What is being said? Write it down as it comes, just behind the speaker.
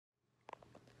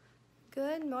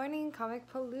Good morning,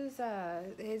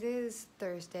 Comicpalooza. It is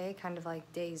Thursday, kind of like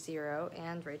day 0,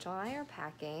 and Rachel and I are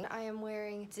packing. I am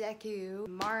wearing Deku,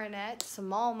 Marinette,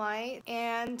 Small Might,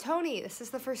 and Tony. This is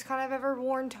the first con I've ever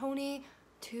worn Tony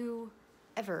to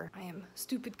ever. I am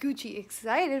stupid Gucci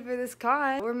excited for this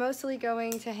con. We're mostly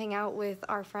going to hang out with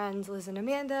our friends Liz and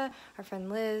Amanda. Our friend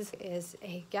Liz is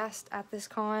a guest at this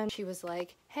con. She was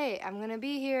like, hey, I'm gonna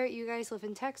be here. You guys live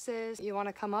in Texas. You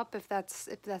wanna come up if that's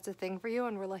a thing for you?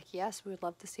 And we're like, yes, we would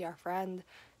love to see our friend.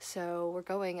 So we're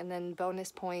going, and then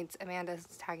bonus points, Amanda's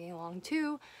tagging along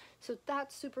too. So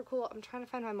that's super cool. I'm trying to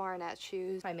find my Marinette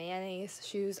shoes, my mayonnaise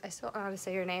shoes. I still don't know how to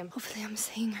say her name. Hopefully I'm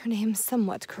saying her name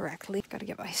somewhat correctly. Gotta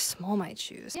get my Small Might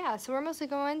shoes. Yeah, so we're mostly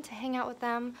going to hang out with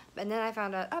them. And then I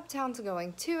found out UPTOWN's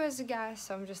going too as a guest.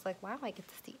 So I'm just like, wow, I get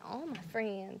to see all my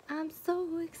friends. I'm so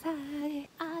excited,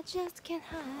 I just can't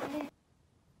hide.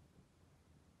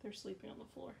 They're sleeping on the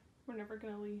floor. We're never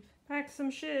gonna leave. Pack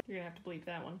some shit. You're gonna have to bleep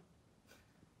that one.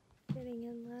 Getting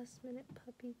in last minute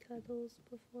puppy cuddles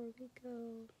before we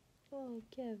go. Oh,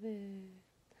 Kevin.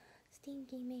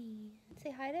 Stinky man. Say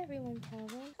hi to everyone,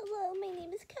 Calvin. Hello, my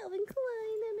name is Calvin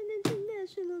Klein. I'm an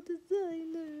international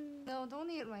designer. No, don't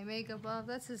eat my makeup off.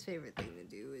 That's his favorite thing to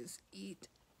do, is eat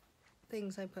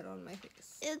things I put on my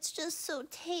face. It's just so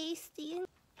tasty.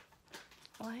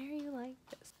 Why are you like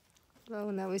this? Oh,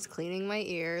 now he's cleaning my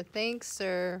ear. Thanks,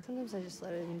 sir. Sometimes I just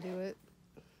let him do it.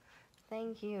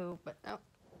 Thank you, but no.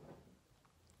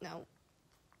 No.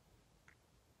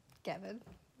 Kevin,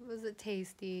 was it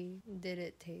tasty? Did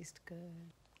it taste good?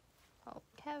 Oh,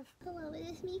 Kev. Hello, it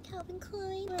is me, Calvin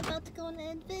Klein. We're about to go on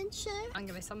an adventure. I'm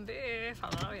gonna some beef.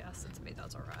 Hello, yes, it's me,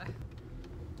 that's alright.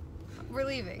 We're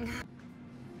leaving.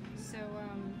 So,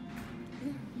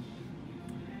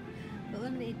 the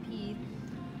lemonade pea.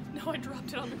 No, I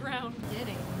dropped it on the ground.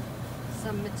 Getting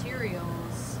some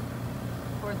materials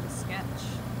for the sketch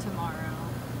tomorrow.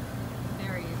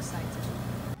 Very excited.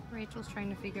 Rachel's trying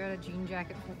to figure out a jean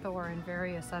jacket for Thor and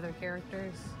various other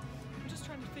characters. I'm just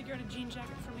trying to figure out a jean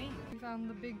jacket for me. We found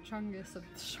the big chungus of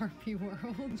the Sharpie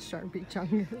world. Sharpie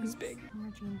chungus. It's big.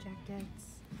 More jean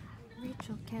jackets.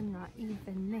 Rachel cannot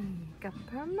even make up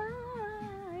her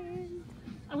mind.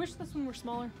 I wish this one were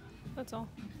smaller. That's all.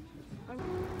 Look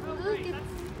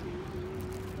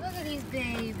at these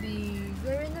babies.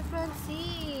 They're in the front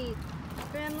seat.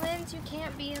 Gremlins, you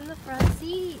can't be in the front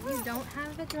seat. You don't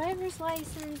have a driver's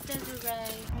license, Desiree.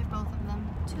 I have both of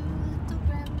them. 2 little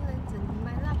gremlins in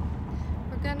my lap.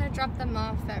 We're gonna drop them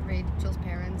off at Rachel's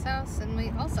parents' house, and we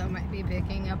also might be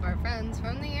picking up our friends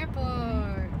from the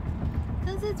airport.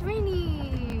 Cause it's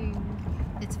raining.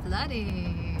 It's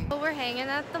flooding. Well, we're hanging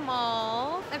at the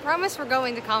mall. I promise we're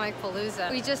going to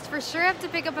Comicpalooza. We just for sure have to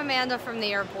pick up Amanda from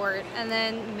the airport, and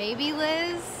then maybe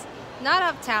Liz. Not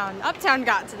UPTOWN. UPTOWN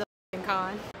got to the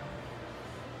con.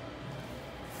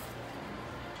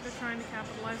 They're trying to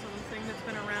capitalize on a thing that's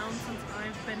been around since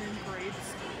I've been in grade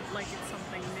school, like it's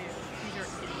something new. These are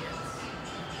idiots.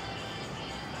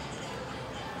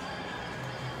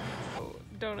 Oh,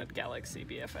 Donut Galaxy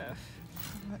BFF.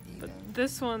 But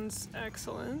this one's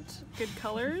excellent. Good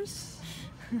colors.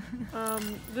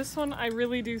 This one, I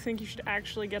really do think you should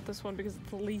actually get this one because it's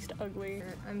the least ugly.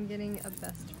 I'm getting a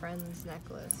best friends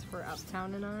necklace for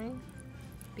UPTOWN and I.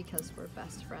 Because we're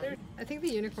best friends. I think the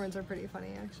unicorns are pretty funny,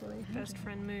 actually. Best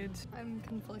friend moods. I'm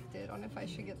conflicted on if I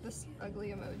should get this ugly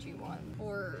emoji one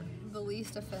or the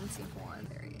least offensive one.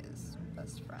 There he is,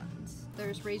 best friends.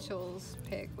 There's Rachel's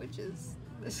pick, which is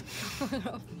this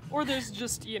one. Or there's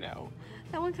just, you know.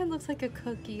 That one kind of looks like a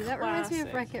cookie. That reminds me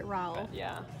of Wreck-It Ralph.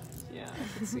 Yeah,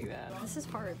 I can see that. This is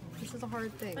hard. This is a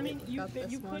hard thing. I mean, you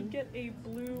could get a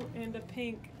blue and a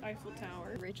pink Eiffel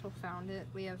Tower. Rachel found it.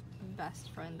 We have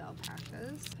best friend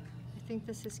alpacas. I think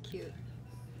this is cute.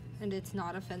 And it's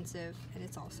not offensive, and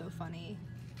it's also funny.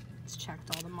 It's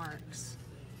checked all the marks.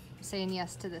 I'm saying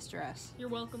yes to this dress. You're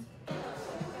welcome.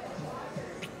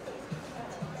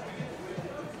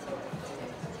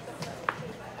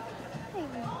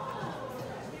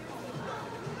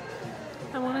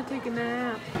 I want to take a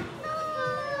nap.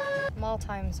 Mall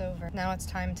time's over. Now it's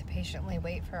time to patiently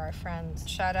wait for our friends.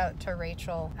 Shout out to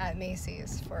Rachel at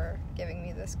Macy's for giving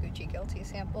me this Gucci Guilty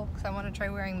sample because I want to try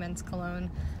wearing men's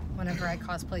cologne whenever I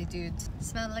cosplay dudes.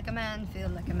 Smell like a man, feel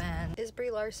like a man. Is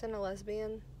Brie Larson a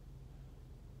lesbian?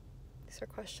 These are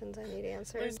questions I need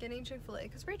answers. Getting Chick-fil-A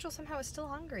because Rachel somehow is still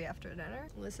hungry after dinner.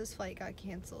 Liz's flight got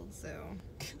canceled, so.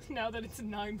 Now that it's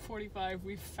 9:45,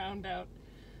 we've found out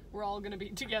we're all gonna be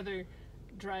together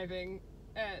driving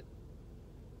at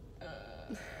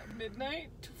midnight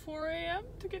to 4 a.m.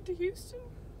 to get to Houston.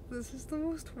 This is the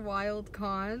most wild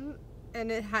con,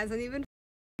 and it hasn't even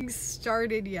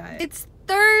started yet. It's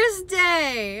Thursday!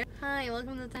 Day! Hi,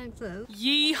 welcome to Texas.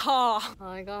 Yeehaw!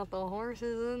 I got the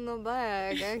horses in the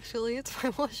bag. Actually, it's my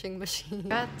washing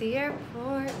machine. At the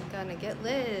airport, gonna get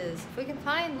Liz. If we can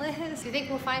find Liz. Do you think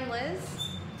we'll find Liz?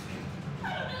 I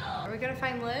don't know. Are we gonna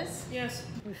find Liz? Yes.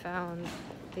 We found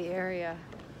the area.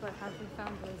 But have we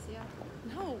found Liz yet?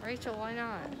 No. Rachel, why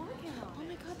not? Oh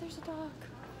my god, there's a dog.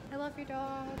 I love your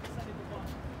dog.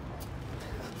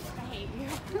 I hate you.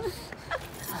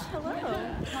 Hello.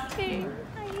 Hey.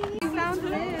 Hi. We found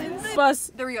Liz.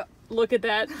 Bus. There we go. Look at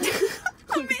that.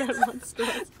 Look at that monster.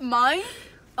 Mine,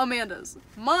 Amanda's.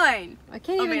 Mine. I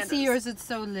can't even Amanda's. see yours, it's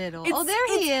so little. It's- Oh, there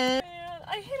he is. Man,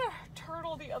 I hit a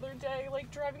turtle the other day,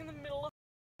 like driving in the middle of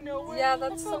nowhere. Yeah,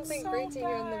 that's That felt something so great to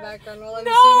hear in the bad. background while I'm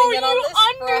No, zooming in on you this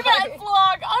undo that fry.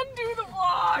 vlog! Undo the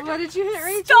vlog! What did you hit,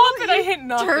 Rachel? Stop it! I hit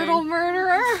nothing. Turtle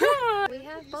murderer. We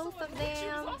have both of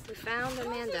them. We found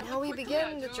Amanda. Now we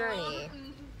begin the journey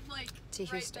to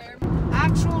Houston.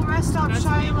 Actual rest stop, That's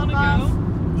where you wanna go?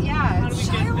 Yeah. How do we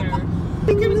get there?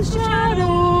 Look in the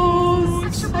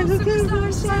shadows. I look in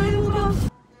the shadows.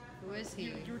 Who is he?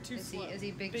 You were too slow. Is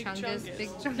he Big Big Chungus? Chungus. Big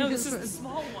Chungus. No, this is the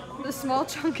small one. The small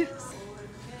Chungus.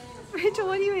 Rachel,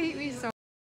 why do you hate me so much?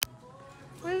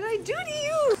 What did I do to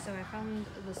you? So I found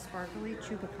the sparkly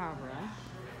chupacabra.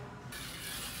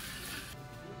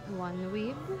 One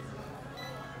weave.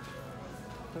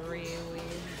 3 weaves.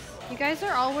 You guys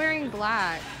are all wearing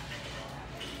black.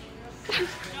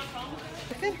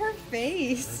 Look at her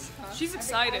face. She's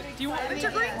excited. Do you want a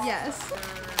picture? Yes.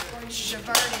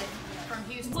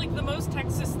 It's like the most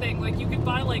Texas thing. Like you could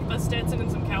buy like a Stetson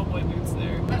and some cowboy boots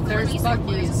there. There's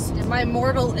Bucky's. My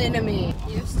mortal enemy.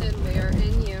 Houston, we are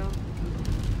in you.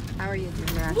 How are you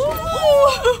doing, Ratchet?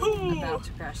 Woo! About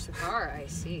to crash the car, I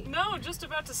see. No, just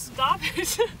about to stop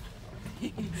it.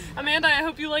 Amanda, I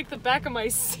hope you like the back of my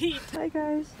seat. Hi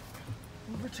guys.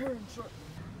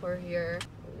 We're here.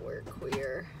 We're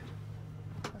queer.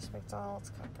 There's McDonald's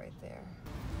cup right there.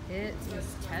 It is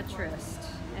Tetris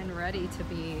and ready to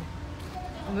be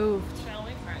moved. Shall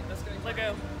we? Alright, let's go. Let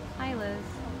go. Hi Liz.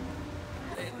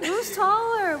 Who's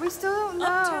taller? We still don't know.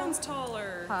 Uptown's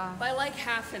taller. Huh. By like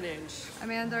half an inch.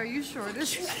 Amanda, are you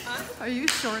shortest? Are you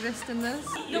shortest in this?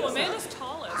 No, Amanda's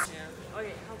tallest. Yeah.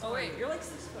 Okay, oh wait, you're like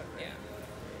 6 foot, right? Yeah.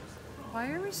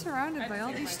 Why are we surrounded by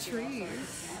all these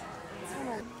trees?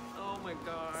 Oh my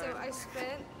god. So I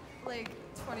spent like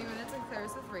 20 minutes in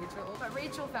Claire's with Rachel, but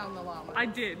Rachel found the llama. I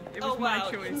did. It was my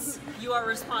choice. You are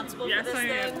responsible Yes, for this I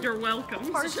thing? am. You're welcome.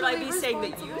 So should I be saying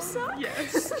that you suck?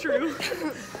 Yes, true.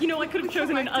 You know, I could have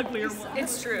chosen an uglier one.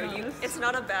 It's true. It's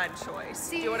not a bad choice.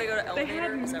 Do you want to go to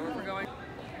elevator? Is that where we're going?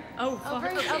 Oh, fuck.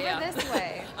 Over this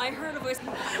way. I heard a voice.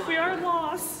 We are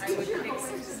lost. I would pick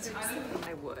this.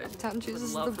 I would. Town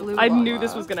chooses the love blue I llama. knew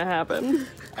this was gonna happen.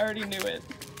 I already knew it.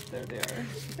 There they are.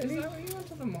 Is that what you went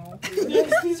to the mall?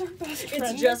 Yes, these are best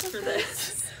friends. It's just for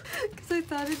this. Because I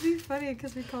thought it'd be funny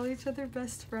because we call each other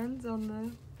best friends on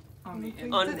the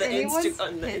thing. On Did the anyone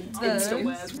Insta hit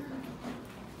web.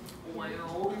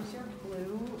 Wow. Here's your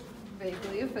blue,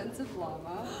 vaguely offensive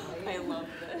llama. I love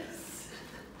this.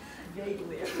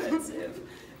 Vaguely offensive.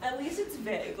 At least it's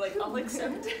vague. Like, I'll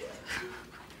accept it.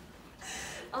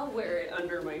 I'll wear it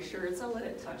under my shirts. I'll let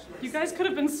it touch my You guys could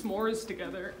have been s'mores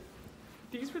together.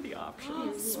 These were the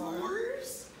options.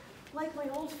 S'mores? Like my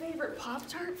old favorite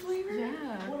Pop-Tart flavor? Yeah.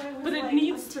 When I was But it like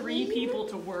needs a 3 teen? people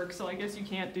to work, so I guess you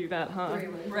can't do that, huh?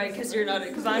 Right, because you're not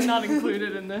Because I'm not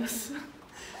included in this.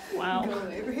 Wow.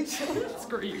 Rachel.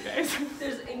 Screw you guys.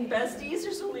 in besties,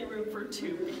 there's only room for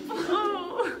 2 people.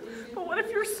 Oh, but what if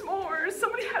you're s'mores?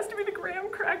 Somebody has to be the graham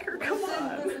cracker. Come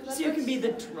on. So you can be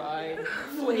the dry,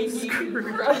 flaky I just hear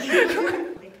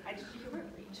what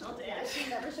Rachel did. She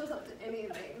never shows up to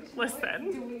anything.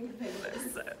 Listen.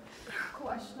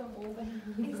 Questionable.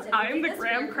 I am the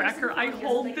graham cracker. I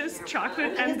hold this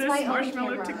chocolate and this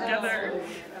marshmallow together.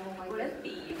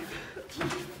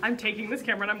 I'm taking this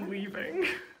camera and I'm leaving.